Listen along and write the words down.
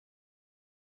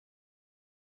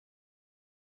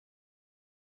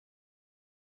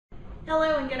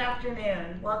Hello and good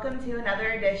afternoon. Welcome to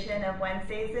another edition of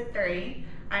Wednesdays at 3.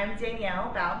 I'm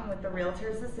Danielle Bowden with the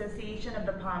Realtors Association of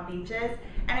the Palm Beaches,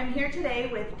 and I'm here today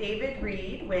with David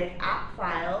Reed with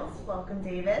AppFiles. Welcome,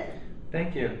 David.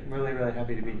 Thank you. I'm really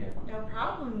happy to be here. No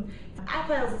problem.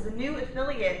 AppFiles is a new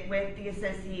affiliate with the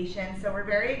association, so we're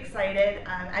very excited.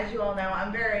 As you all know,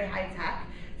 I'm very high tech,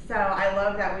 so I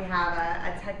love that we have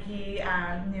a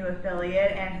techie new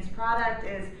affiliate, and his product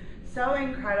is so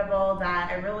incredible that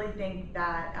I really think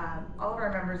that all of our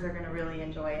members are going to really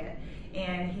enjoy it.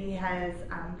 And he has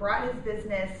brought his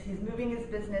business, he's moving his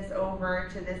business over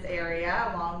to this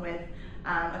area along with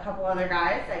a couple other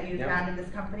guys that you founded this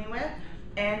company with.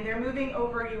 And they're moving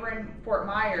over, you were in Fort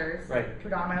Myers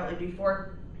predominantly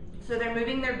before. So they're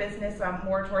moving their business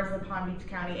more towards the Palm Beach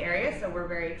County area, so we're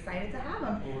very excited to have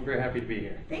them. Well, we're very happy to be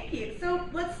here. Thank you. So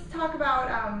let's talk about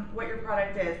what your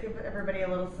product is. Give everybody a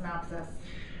little synopsis.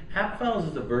 AppFiles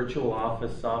is a virtual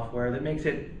office software that makes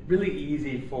it really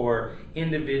easy for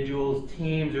individuals,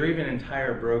 teams, or even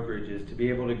entire brokerages to be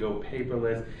able to go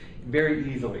paperless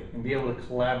very easily and be able to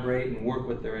collaborate and work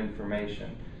with their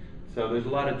information. So there's a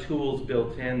lot of tools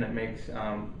built in that makes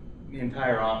the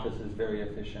entire offices very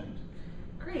efficient.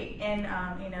 Great, and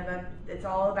it's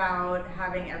all about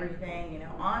having everything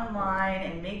online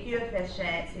and make you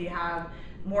efficient, so you have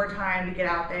more time to get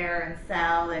out there and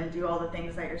sell and do all the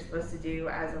things that you're supposed to do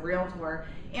as a realtor,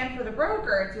 and for the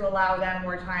broker to allow them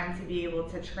more time to be able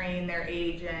to train their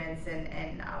agents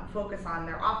and focus on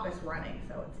their office running.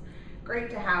 So it's great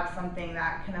to have something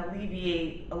that can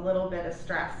alleviate a little bit of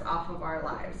stress off of our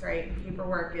lives, right?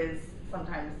 Paperwork is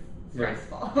sometimes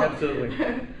stressful. Right.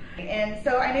 Absolutely. And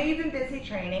so I know you've been busy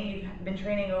training. You've been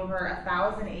training over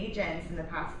 1,000 agents in the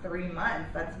past 3 months.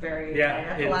 That's very exciting.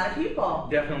 That's a lot of people.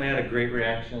 Definitely had a great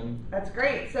reaction. That's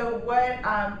great. So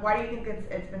why do you think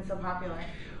it's been so popular?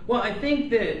 Well, I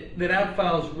think that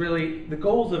AppFiles really, the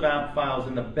goals of AppFiles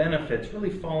and the benefits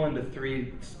really fall into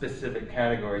 3 specific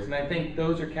categories. And I think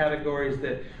those are categories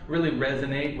that really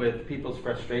resonate with people's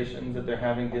frustrations that they're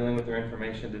having dealing with their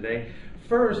information today.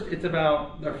 First, it's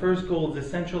about, our first goal is to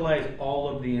centralize all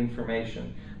of the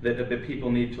information that people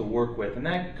need to work with. And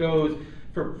that goes,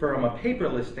 from a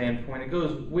paperless standpoint, it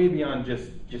goes way beyond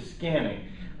just scanning.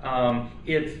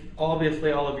 It's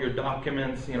obviously all of your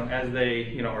documents, as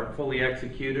they, are fully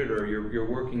executed or you're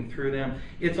working through them.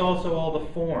 It's also all the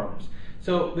forms.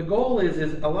 So the goal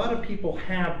is a lot of people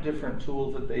have different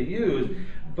tools that they use,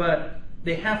 but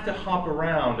they have to hop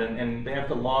around and they have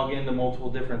to log into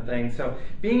multiple different things. So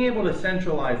being able to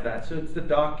centralize that, so it's the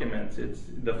documents, it's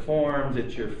the forms,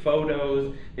 it's your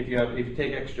photos. If you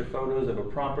take extra photos of a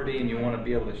property and you want to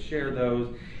be able to share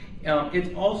those.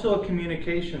 It's also a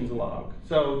communications log.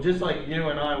 So just like you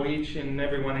and I, each and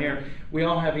everyone here, we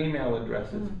all have email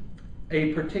addresses.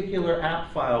 A particular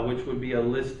app file, which would be a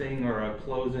listing or a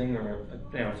closing or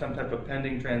some type of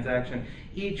pending transaction,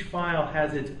 each file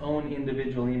has its own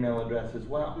individual email address as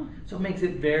well. So it makes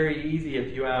it very easy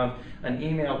if you have an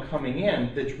email coming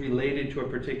in that's related to a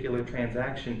particular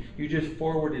transaction, you just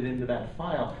forward it into that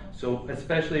file. So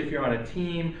especially if you're on a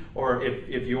team or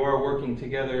if you are working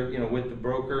together with the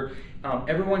broker,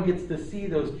 everyone gets to see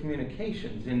those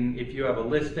communications. And if you have a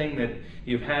listing that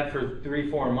you've had for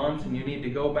 3-4 months and you need to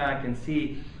go back and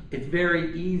see, it's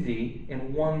very easy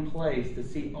in one place to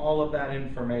see all of that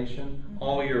information,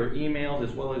 all your emails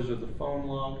as well as the phone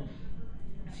log.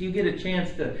 So you get a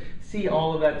chance to see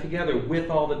all of that together with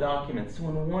all the documents. So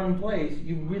in one place,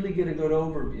 you really get a good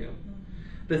overview.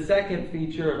 The second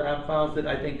feature of AppFiles that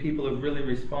I think people have really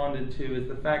responded to is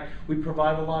the fact we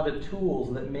provide a lot of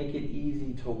tools that make it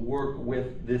easy to work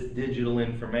with this digital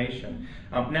information.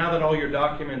 Now that all your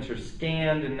documents are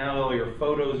scanned and now all your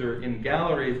photos are in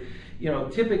galleries,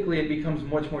 typically it becomes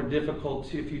much more difficult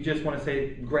to, if you just want to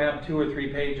say, grab 2 or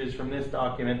 3 pages from this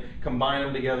document, combine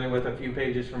them together with a few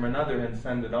pages from another and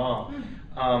send it off.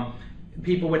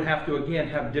 People would have to, again,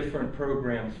 have different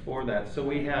programs for that. So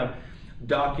we have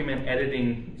document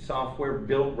editing software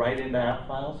built right into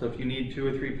AppFiles. So if you need 2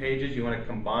 or 3 pages, you want to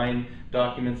combine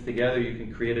documents together, you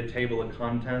can create a table of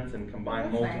contents and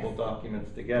combine multiple documents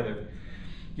together.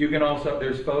 You can also,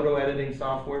 there's photo editing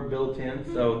software built in,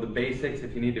 so the basics,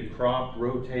 if you need to crop,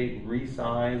 rotate,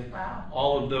 resize,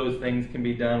 all of those things can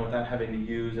be done without having to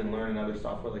use and learn another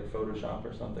software like Photoshop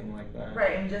or something like that.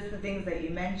 Right, and just the things that you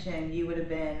mentioned, you would have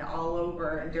been all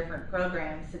over in different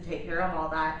programs to take care of all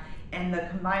that. and the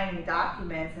combining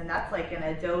documents, and that's like an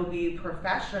Adobe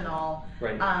Professional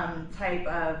Right. Type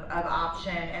of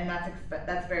option, and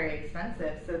that's very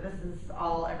expensive. So this is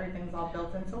everything's all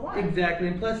built into one. Exactly,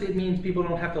 and plus it means people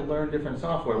don't have to learn different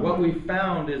software. What we've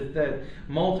found is that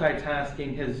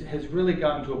multitasking has really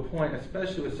gotten to a point,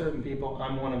 especially with certain people.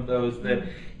 I'm one of those that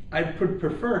I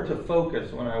prefer to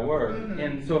focus when I work.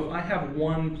 And so if I have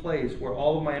one place where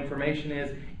all of my information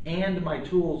is and my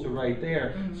tools are right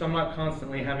there, so I'm not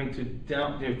constantly having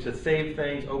to save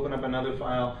things, open up another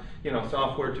file,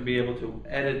 software to be able to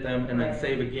edit them and then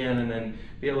save again and then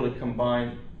be able to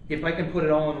combine. If I can put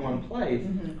it all in one place,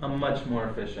 I'm much more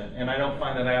efficient, and I don't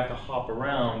find that I have to hop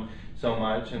around so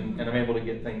much, and I'm able to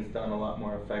get things done a lot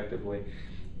more effectively.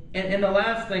 And the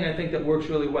last thing I think that works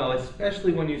really well,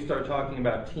 especially when you start talking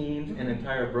about teams and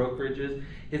entire brokerages,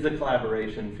 is the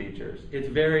collaboration features. It's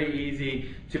very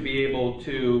easy to be able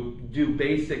to do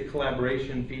basic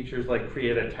collaboration features like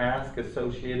create a task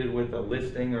associated with a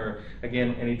listing or,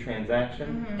 again, any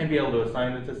transaction, and be able to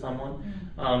assign it to someone.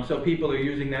 So people are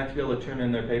using that to be able to turn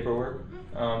in their paperwork.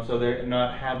 So they're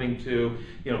not having to,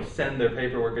 send their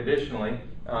paperwork additionally.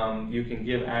 You can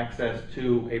give access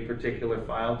to a particular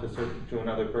file to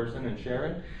another person and share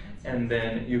it, and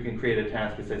then you can create a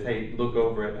task that says, "Hey, look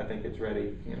over it. I think it's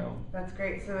ready." That's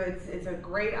great. So it's a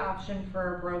great option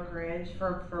for brokerage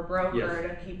for broker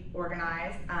to keep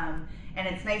organized. And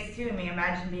it's nice too. I mean,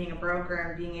 imagine being a broker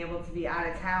and being able to be out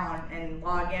of town and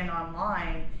log in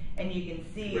online, and you can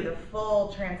see the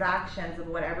full transactions of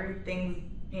what everything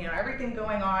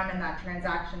going on in that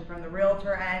transaction, from the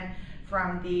realtor end,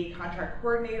 from the contract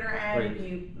coordinator end. If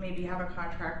you maybe have a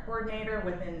contract coordinator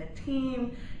within the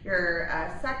team, your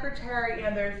secretary,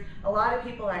 there's a lot of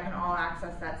people that can all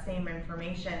access that same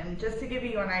information. And just to give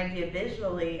you an idea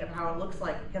visually of how it looks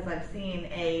like, because I've seen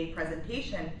a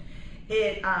presentation,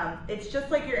 it's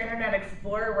just like your Internet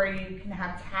Explorer where you can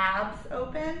have tabs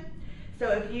open. So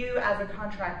if you, as a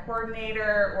contract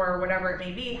coordinator or whatever it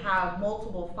may be, have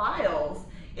multiple files,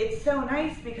 it's so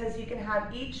nice because you can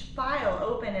have each file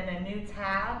open in a new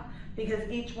tab, because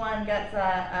each one gets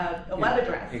a web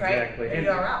address, exactly. Right? A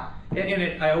URL.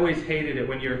 And I always hated it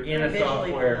when you're in a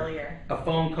software, a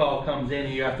phone call comes in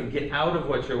and you have to get out of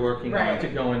what you're working on to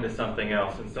go into something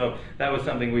else. And so that was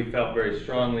something we felt very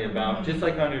strongly about. Just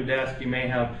like on your desk, you may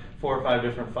have 4 or 5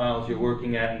 different files you're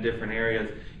working at in different areas.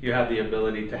 You have the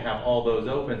ability to have all those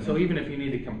open. So even if you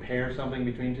need to compare something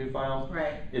between 2 files,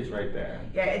 it's right there.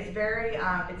 Yeah, it's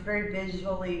very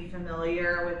visually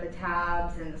familiar with the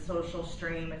tabs and the social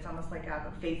stream. It's almost like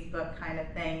a Facebook kind of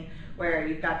thing where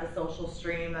you've got the social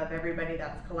stream of everybody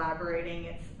that's collaborating.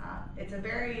 It's a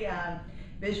very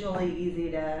visually easy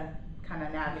to kind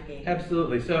of navigate.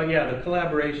 Absolutely. So yeah, the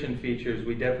collaboration features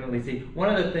we definitely see. One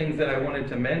of the things that I wanted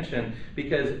to mention,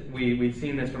 because we've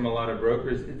seen this from a lot of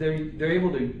brokers, they're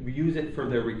able to use it for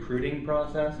their recruiting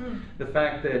process. The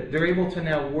fact that they're able to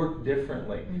now work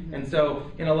differently. And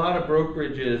so in a lot of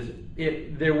brokerages,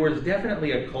 there was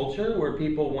definitely a culture where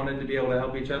people wanted to be able to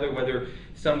help each other, whether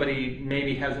somebody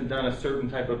maybe hasn't done a certain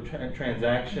type of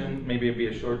transaction, maybe it'd be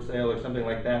a short sale or something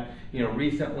like that,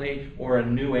 recently, or a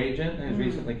new agent has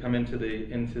recently come into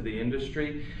the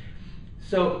industry.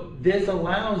 So this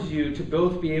allows you to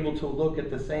both be able to look at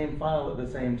the same file at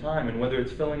the same time, and whether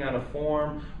it's filling out a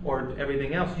form or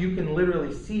everything else, you can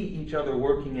literally see each other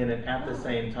working in it at the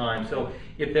same time. So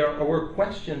if there were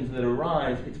questions that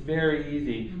arise, it's very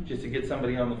easy just to get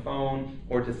somebody on the phone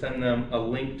or to send them a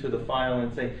link to the file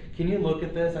and say, "Can you look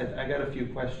at this? I got a few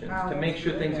questions," to make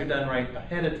sure things are done right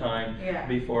ahead of time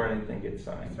before anything gets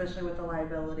signed. Especially with the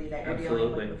liability that you're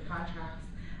dealing with contracts.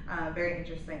 Very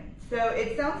interesting. So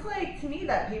it sounds like to me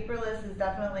that paperless is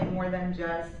definitely more than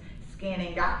just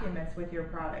scanning documents with your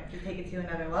product. You take it to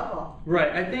another level.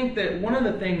 Right. I think that one of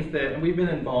the things that we've been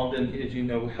involved in, as you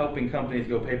know, helping companies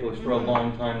go paperless for a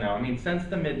long time now. I mean, since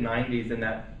the mid-90s, and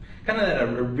that kind of that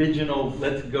original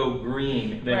 "let's go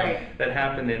green" that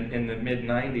happened in the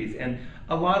mid-90s. And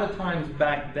a lot of times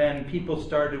back then, people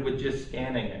started with just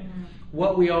scanning it.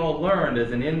 What we all learned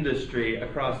as an industry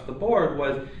across the board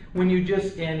was when you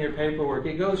just scan your paperwork,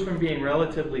 it goes from being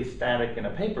relatively static in a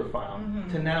paper file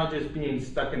to now just being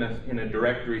stuck in a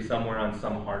directory somewhere on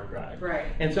some hard drive.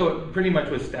 And so it pretty much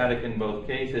was static in both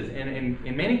cases. And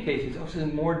in many cases, it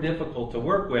was more difficult to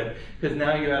work with because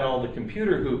now you had all the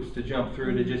computer hoops to jump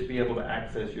through to just be able to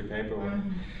access your paperwork.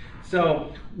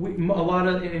 So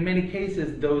in many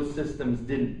cases, those systems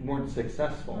weren't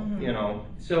successful.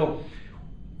 So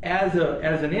as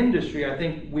an industry, I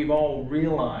think we've all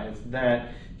realized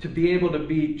that to be able to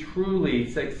be truly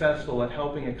successful at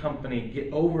helping a company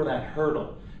get over that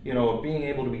hurdle of being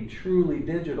able to be truly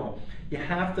digital, you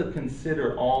have to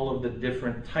consider all of the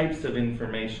different types of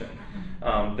information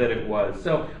that it was.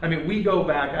 So, I mean, we go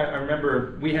back, I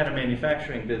remember we had a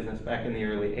manufacturing business back in the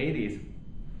early 80s.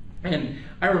 And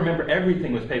I remember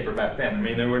everything was paper back then. I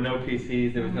mean, there were no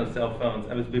PCs, there was no cell phones.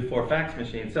 It was before fax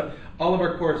machines. So all of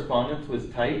our correspondence was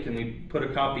typed, and we put a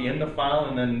copy in the file,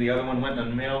 and then the other one went in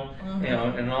the mail, in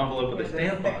an envelope with a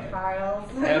stamp on it. Files.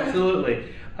 Absolutely.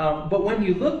 But when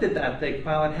you looked at that thick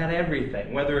file, it had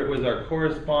everything, whether it was our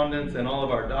correspondence and all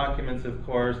of our documents, of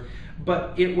course,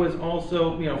 but it was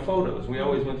also, photos. We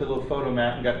always went to the little photo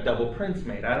mat and got double prints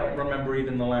made. I don't remember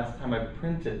even the last time I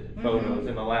printed photos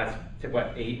in the last,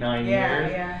 8, 9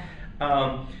 years.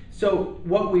 Yeah. So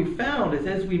what we found is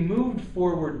as we moved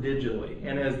forward digitally,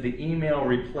 and as the email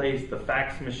replaced the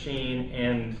fax machine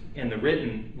and the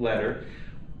written letter,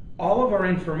 all of our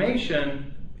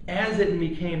information, as it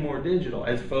became more digital,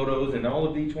 as photos and all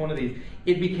of each one of these,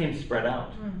 it became spread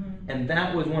out. And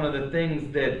that was one of the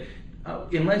things that,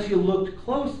 unless you looked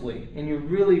closely and you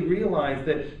really realized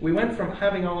that we went from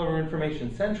having all of our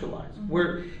information centralized,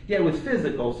 where, it was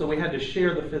physical, so we had to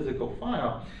share the physical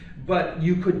file, but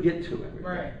you could get to everything.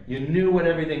 Right. You knew what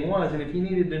everything was, and if you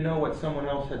needed to know what someone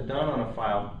else had done on a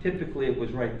file, typically it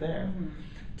was right there.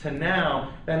 To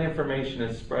now, that information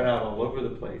is spread out all over the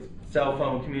place. Cell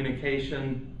phone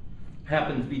communication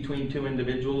happens between two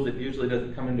individuals. It usually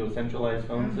doesn't come into a centralized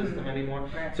phone system anymore.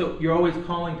 Right. So you're always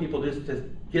calling people just to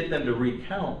get them to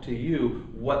recount to you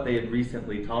what they had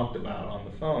recently talked about on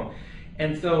the phone.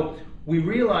 And so we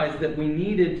realized that we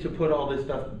needed to put all this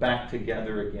stuff back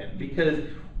together again, because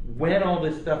when all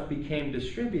this stuff became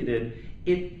distributed,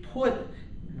 it put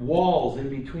walls in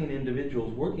between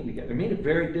individuals working together. It made it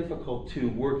very difficult to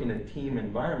work in a team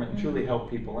environment and truly help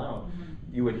people out.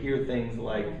 You would hear things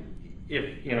like,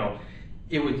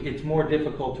 it's more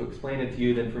difficult to explain it to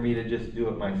you than for me to just do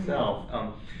it myself.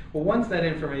 Well, once that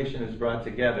information is brought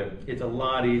together, it's a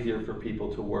lot easier for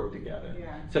people to work together.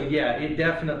 So it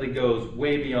definitely goes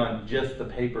way beyond just the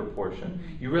paper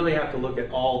portion. You really have to look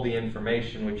at all the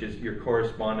information, which is your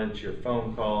correspondence, your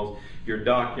phone calls, your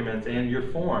documents, and your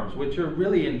forms, which are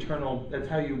really internal. That's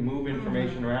how you move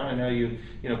information around and how you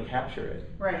capture it.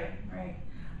 Right.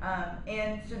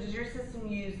 And so does your system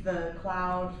use the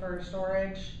cloud for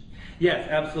storage? Yes,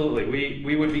 absolutely.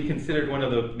 We would be considered one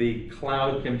of the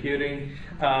cloud computing.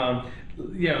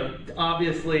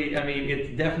 Obviously, I mean, it's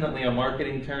definitely a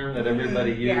marketing term that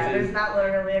everybody uses. Yeah, there's not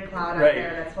literally a cloud out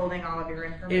there that's holding all of your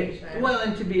information.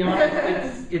 And to be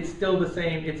honest, it's still the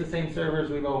same. It's the same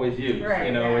servers we've always used.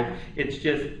 Right. It's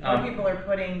just more people are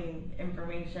putting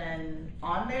information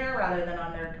on there rather than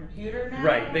on their computer now.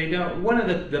 Right. They don't. One of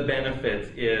the benefits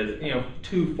is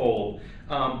twofold.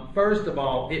 First of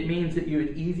all, it means that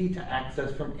it's easy to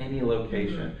access from any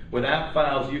location. With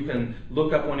AppFiles, you can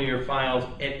look up one of your files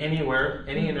at anywhere,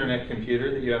 any internet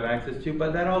computer that you have access to.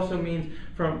 But that also means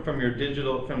from your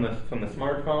digital, from the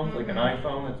smartphones, like an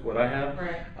iPhone, that's what I have,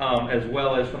 as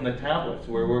well as from the tablets.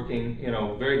 We're working,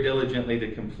 very diligently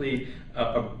to complete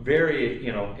a very,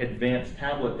 advanced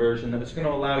tablet version that's going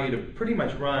to allow you to pretty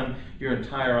much run your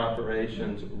entire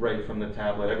operations right from the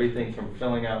tablet. Everything from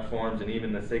filling out forms and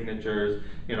even the signatures,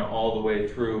 all the way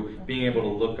through being able to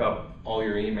look up all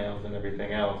your emails and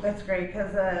everything else. That's great,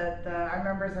 because our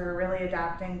members are really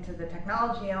adapting to the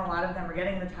technology, and a lot of them are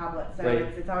getting the tablet. So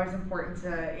it's always important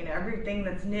to, everything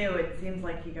that's new, it seems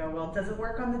like you go, well, does it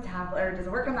work on the tablet, or does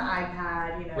it work on the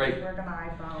iPad? Does it work on the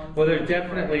iPhone? Well, there's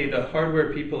definitely, the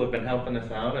hardware people have been helping us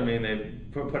out. I mean, they've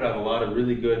put out a lot of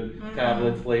really good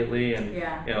tablets lately, and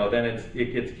then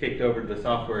it gets kicked over to the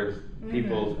software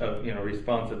people's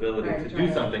responsibility to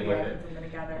do something with it.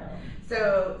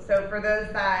 So for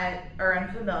those that are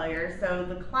unfamiliar, so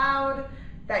the cloud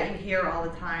that you hear all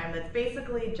the time, that's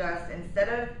basically just, instead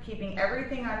of keeping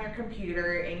everything on your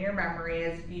computer in your memory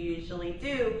as you usually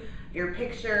do, your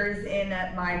pictures in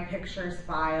a My Pictures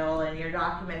file and your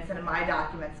documents in a My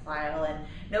Documents file, and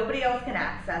nobody else can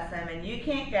access them and you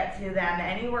can't get to them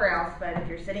anywhere else but if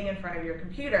you're sitting in front of your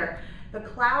computer. The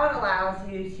cloud allows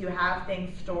you to have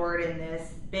things stored in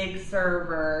this big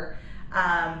server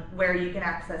where you can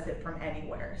access it from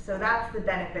anywhere. So that's the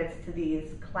benefits to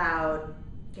these cloud,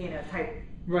 type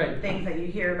things that you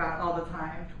hear about all the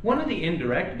time. One of the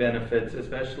indirect benefits,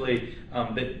 especially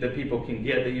that people can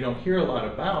get that you don't hear a lot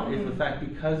about, is the fact,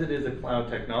 because it is a cloud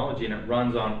technology and it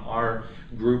runs on our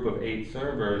group of 8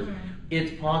 servers,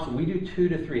 it's possible. We do 2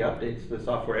 to 3 updates to the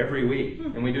software every week,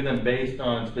 and we do them based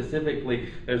on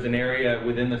specifically, there's an area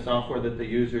within the software that the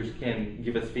users can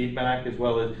give us feedback as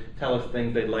well as tell us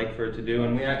things they'd like for it to do,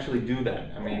 and we actually do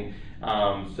that. I mean,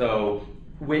 so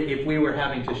if we were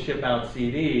having to ship out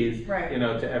CDs, right.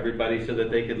 To everybody so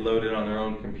that they could load it on their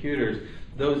own computers,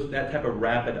 that type of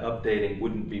rapid updating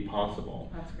wouldn't be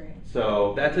possible. That's great.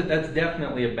 So that's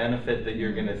definitely a benefit that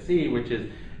you're going to see, which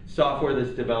is software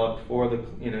that's developed for the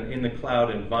in the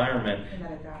cloud environment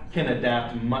can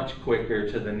adapt much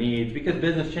quicker to the needs, because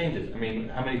business changes. I mean,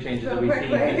 how many changes have we seen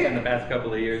just in the past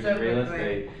couple of years in real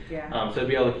estate? Yeah. So to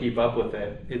be able to keep up with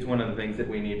it, it's one of the things that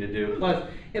we need to do. Plus,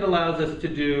 it allows us to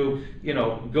do,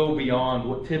 go beyond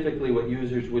what typically what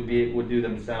users would do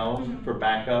themselves for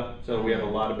backup. So we have a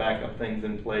lot of backup things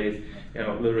in place.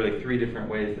 Literally 3 different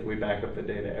ways that we back up the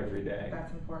data every day.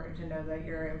 That's important to know that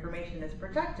your information is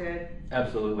protected.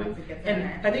 Absolutely. Once it gets in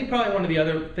there. And I think probably one of the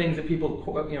other things that people,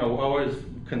 always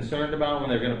concerned about when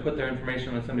they're going to put their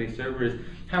information on somebody's server is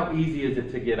how easy is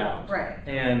it to get out. Right.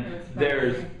 And it's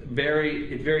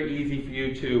very easy for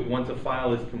you to, once a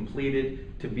file is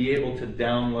completed, to be able to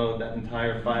download that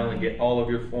entire file and get all of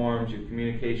your forms, your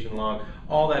communication log,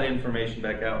 all that information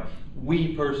back out.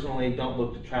 We personally don't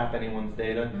look to trap anyone's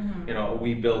data.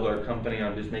 We build our company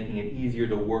on just making it easier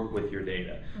to work with your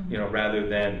data, rather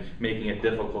than making it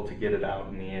difficult to get it out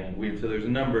in the end. So there's a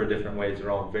number of different ways. They're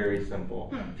all very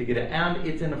simple to get it, and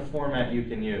it's in a format you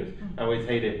can use. I always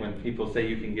hate it when people say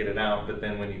you can get it out, but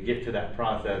then when you get to that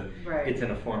process, it's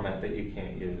in a format that you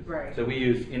can't use. Right. So we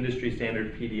use industry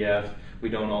standard PDFs. We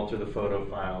don't alter the photo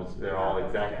files. They're all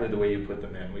exactly the way you put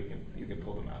them in. You can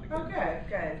pull them out again. Okay,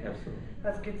 good. Absolutely.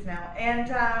 That's good to know. And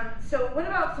so what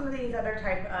about some of these other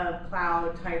type of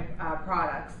cloud type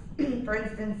products? For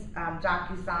instance,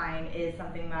 DocuSign is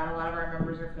something that a lot of our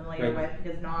members are familiar with,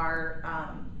 because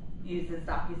NAR uses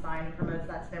DocuSign and promotes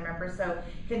that to their members. So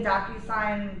can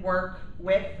DocuSign work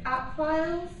with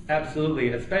AppFiles?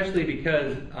 Absolutely, especially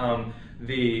because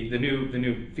the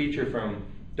new feature from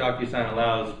DocuSign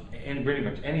allows pretty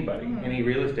much anybody, any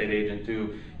real estate agent,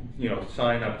 to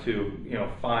sign up to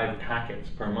 5 packets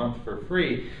per month for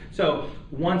free. So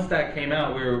once that came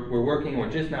out, we're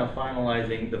just now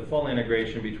finalizing the full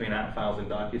integration between AppFiles and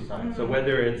DocuSign. So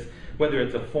whether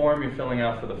it's a form you're filling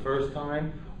out for the first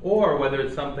time, or whether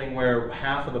it's something where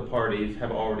half of the parties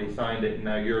have already signed it and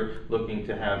now you're looking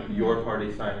to have your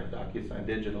party sign it DocuSign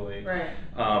digitally.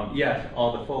 Right. Yes,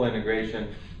 all the full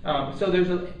integration.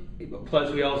 So plus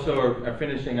we also are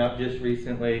finishing up just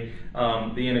recently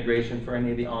the integration for any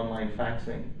of the online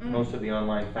faxing. Most of the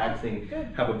online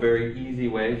faxing have a very easy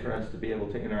way for us to be able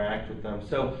to interact with them.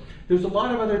 So there's a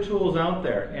lot of other tools out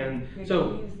there, and you so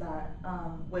can use that.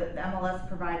 With MLS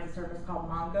provides a service called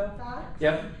MongoFax.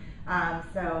 Yep.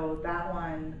 So that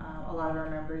one, a lot of our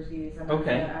members use, and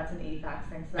that's an e-fax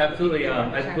thing. So absolutely,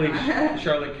 I believe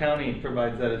Charlotte County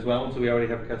provides that as well, so we already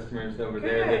have customers over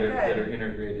there that are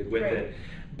integrated with it.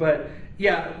 But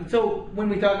yeah, so when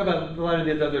we talk about a lot of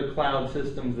these other cloud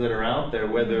systems that are out there,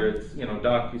 whether it's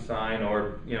DocuSign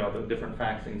or the different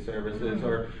faxing services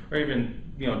or even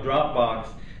Dropbox,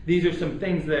 these are some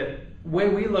things that way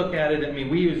we look at it. I mean,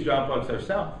 we use Dropbox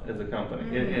ourselves as a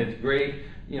company, and it's great.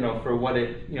 For what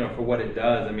it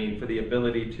does. I mean, for the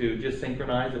ability to just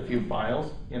synchronize a few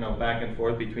files, back and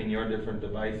forth between your different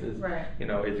devices. Right.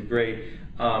 It's great.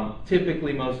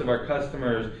 Typically, most of our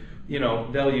customers,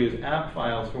 they'll use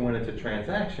AppFiles for when it's a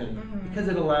transaction because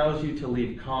it allows you to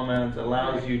leave comments,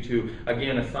 allows you to,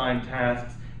 again, assign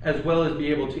tasks, as well as be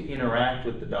able to interact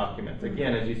with the documents.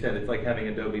 Again, as you said, it's like having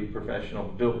Adobe Professional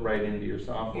built right into your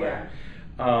software.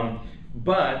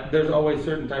 But there's always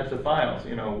certain types of files,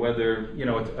 whether,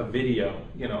 it's a video,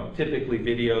 typically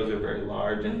videos are very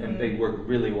large and they work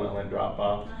really well in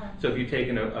Dropbox. So if you've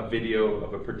taken a video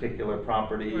of a particular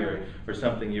property or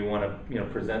something you want to,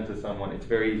 present to someone, it's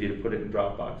very easy to put it in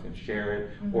Dropbox and share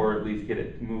it, or at least get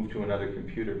it moved to another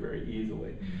computer very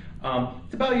easily.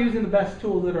 It's about using the best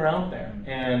tools that are out there.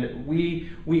 And we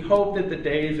hope that the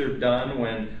days are done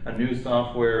when a new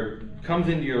software comes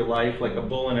into your life like a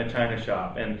bull in a china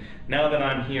shop, and now that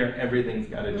I'm here, everything's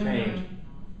got to change.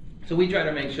 So we try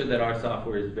to make sure that our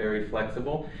software is very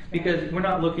flexible, because we're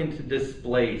not looking to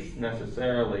displace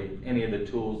necessarily any of the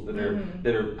tools that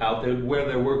are out there where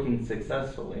they're working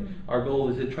successfully. Our goal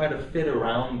is to try to fit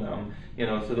around them,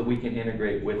 so that we can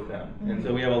integrate with them. And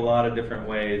so we have a lot of different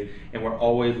ways, and we're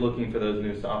always looking for those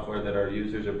new software that our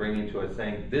users are bringing to us,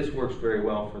 saying this works very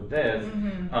well for this.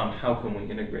 How can we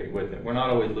integrate with it? We're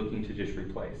not always looking to just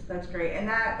replace. That's great, and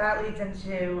that leads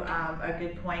into a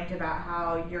good point about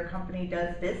how your company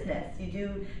does business. You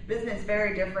do business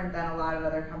very different than a lot of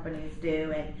other companies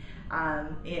do,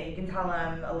 and you can tell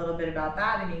them a little bit about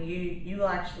that. I mean, you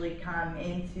actually come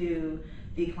into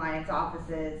the client's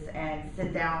offices and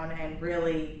sit down and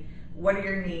really, what are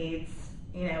your needs?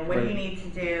 What do you need to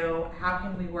do? How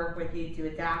can we work with you to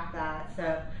adapt that?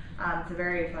 So It's a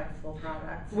very flexible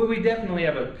product. Well, we definitely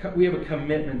have a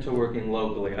commitment to working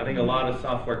locally. I think a lot of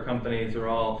software companies are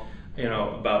all,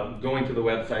 about going to the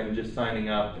website and just signing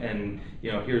up, and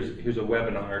here's a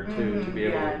webinar to be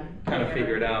able to kind of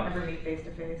figure it out. Never meet face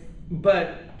to face.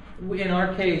 But in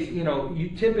our case, you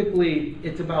typically,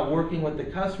 it's about working with the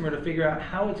customer to figure out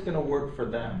how it's going to work for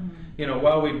them.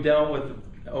 While we've dealt with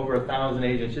over 1,000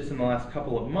 agents just in the last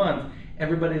couple of months,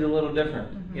 everybody's a little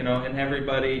different, and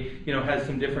everybody, has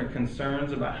some different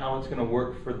concerns about how it's going to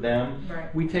work for them.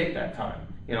 Right. We take that time.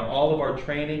 All of our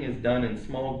training is done in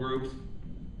small groups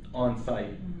on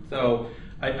site. So,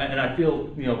 I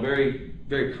feel, very,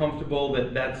 very comfortable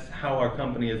that that's how our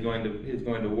company is going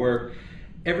to work.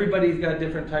 Everybody's got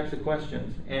different types of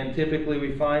questions, and typically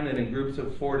we find that in groups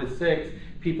of 4 to 6,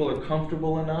 people are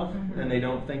comfortable enough and they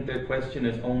don't think their question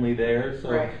is only theirs,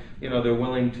 so they're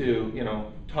willing to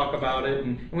talk about it,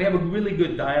 and we have a really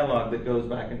good dialogue that goes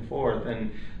back and forth, and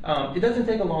it doesn't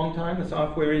take a long time. The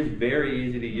software is very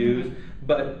easy to use,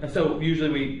 but so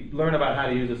usually we learn about how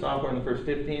to use the software in the first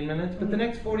 15 minutes, but the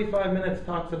next 45 minutes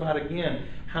talks about, again,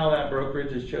 how that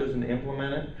brokerage has chosen to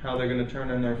implement it, how they're going to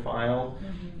turn in their files,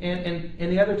 and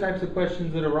the other types of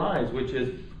questions that arise, which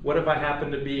is, what if I happen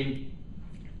to be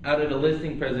out at a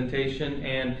listing presentation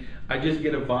and I just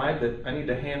get a vibe that I need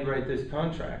to handwrite this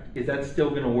contract? Is that still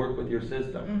going to work with your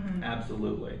system?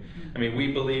 Absolutely. I mean,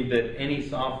 we believe that any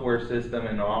software system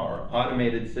and our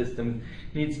automated systems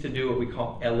needs to do what we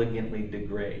call elegantly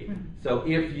degrade. So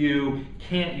if you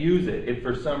can't use it, if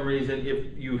for some reason,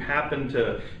 if you happen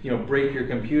to break your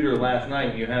computer last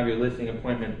night and you have your listing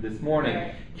appointment this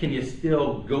morning, can you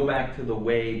still go back to the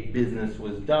way business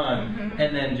was done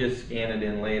and then just scan it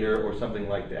in later or something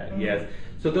like that? Yes.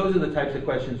 So those are the types of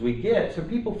questions we get. So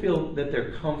people feel that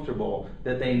they're comfortable,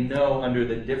 that they know under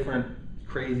the different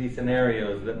crazy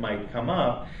scenarios that might come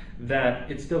up, that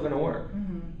it's still going to work.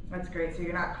 That's great. So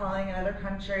you're not calling another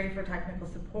country for technical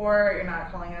support. You're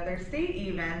not calling another state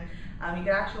even. You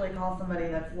could actually call somebody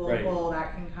that's local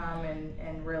that can come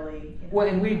and really. Well,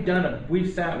 and we've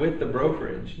sat with the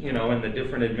brokerage, and the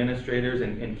different administrators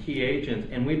and key agents,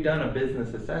 and we've done a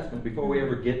business assessment before we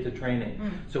ever get to training.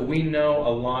 So we know a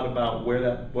lot about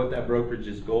what that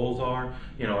brokerage's goals are,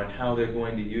 and how they're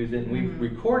going to use it. And we've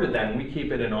recorded that, and we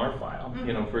keep it in our file,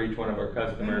 for each one of our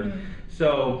customers.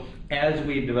 So as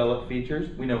we develop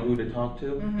features, we know who to talk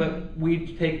to, but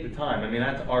we take the time. I mean,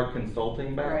 that's our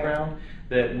consulting background,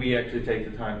 that we actually take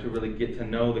the time to really get to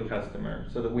know the customer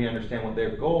so that we understand what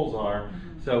their goals are.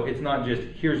 So it's not just,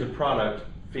 here's a product,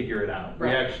 figure it out. We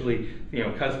actually,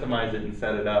 customize it and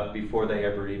set it up before they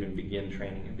ever even begin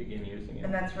training and begin using it.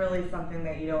 And that's really something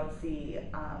that you don't see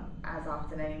as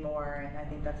often anymore. And I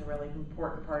think that's a really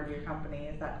important part of your company,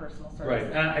 is that personal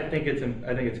service. Right. I think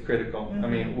it's critical. I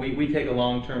mean, we take a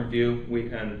long-term view. We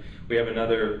have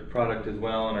another product as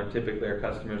well, and typically our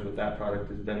customers with that product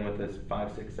has been with us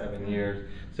 5, 6, 7 years.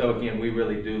 So again, we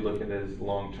really do look at it as a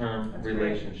long-term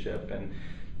relationship, and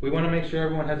we want to make sure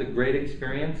everyone has a great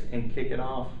experience and kick it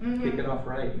off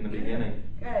right in the beginning.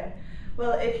 Good.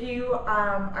 Well, if you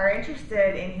are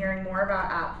interested in hearing more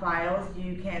about AppFiles,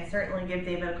 you can certainly give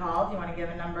David a call. Do you want to give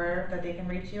a number that they can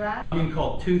reach you at? You can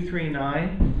call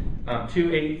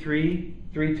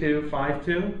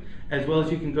 239-283-3252, as well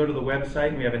as you can go to the website,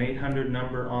 and we have an 800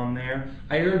 number on there.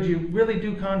 I urge you, really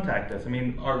do contact us. I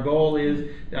mean, our goal is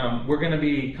we're going to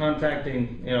be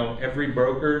contacting every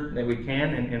broker that we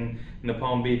can in the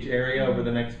Palm Beach area over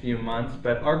the next few months,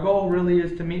 but our goal really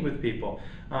is to meet with people.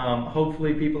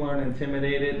 Hopefully people aren't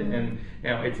intimidated, and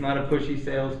it's not a pushy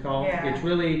sales call. It's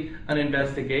really an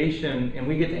investigation, and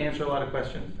we get to answer a lot of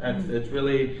questions. That's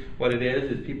really what it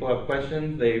is people have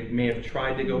questions. They may have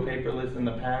tried to go paperless in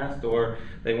the past, or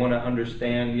they want to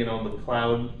understand the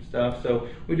cloud stuff. So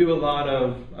we do a lot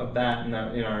of that in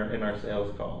our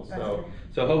sales calls.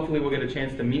 So hopefully we'll get a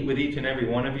chance to meet with each and every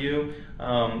one of you.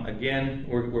 Again,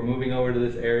 we're moving over to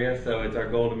this area, so it's our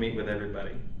goal to meet with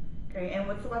everybody. Great. And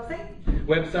what's the website?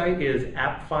 Website is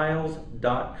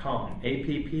appfiles.com.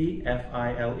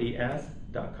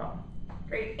 AppFiles.com.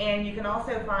 Great. And you can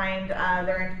also find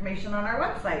their information on our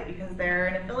website, because they're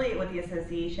an affiliate with the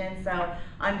association. So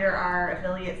under our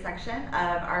affiliate section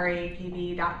of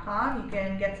rappb.com, you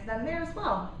can get to them there as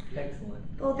well. Excellent.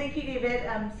 Well, thank you, David.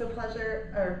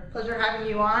 Pleasure having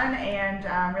you on, and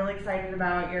I'm really excited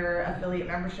about your affiliate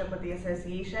membership with the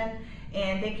association.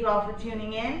 And thank you all for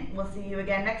tuning in. We'll see you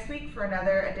again next week for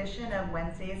another edition of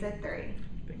Wednesdays at 3.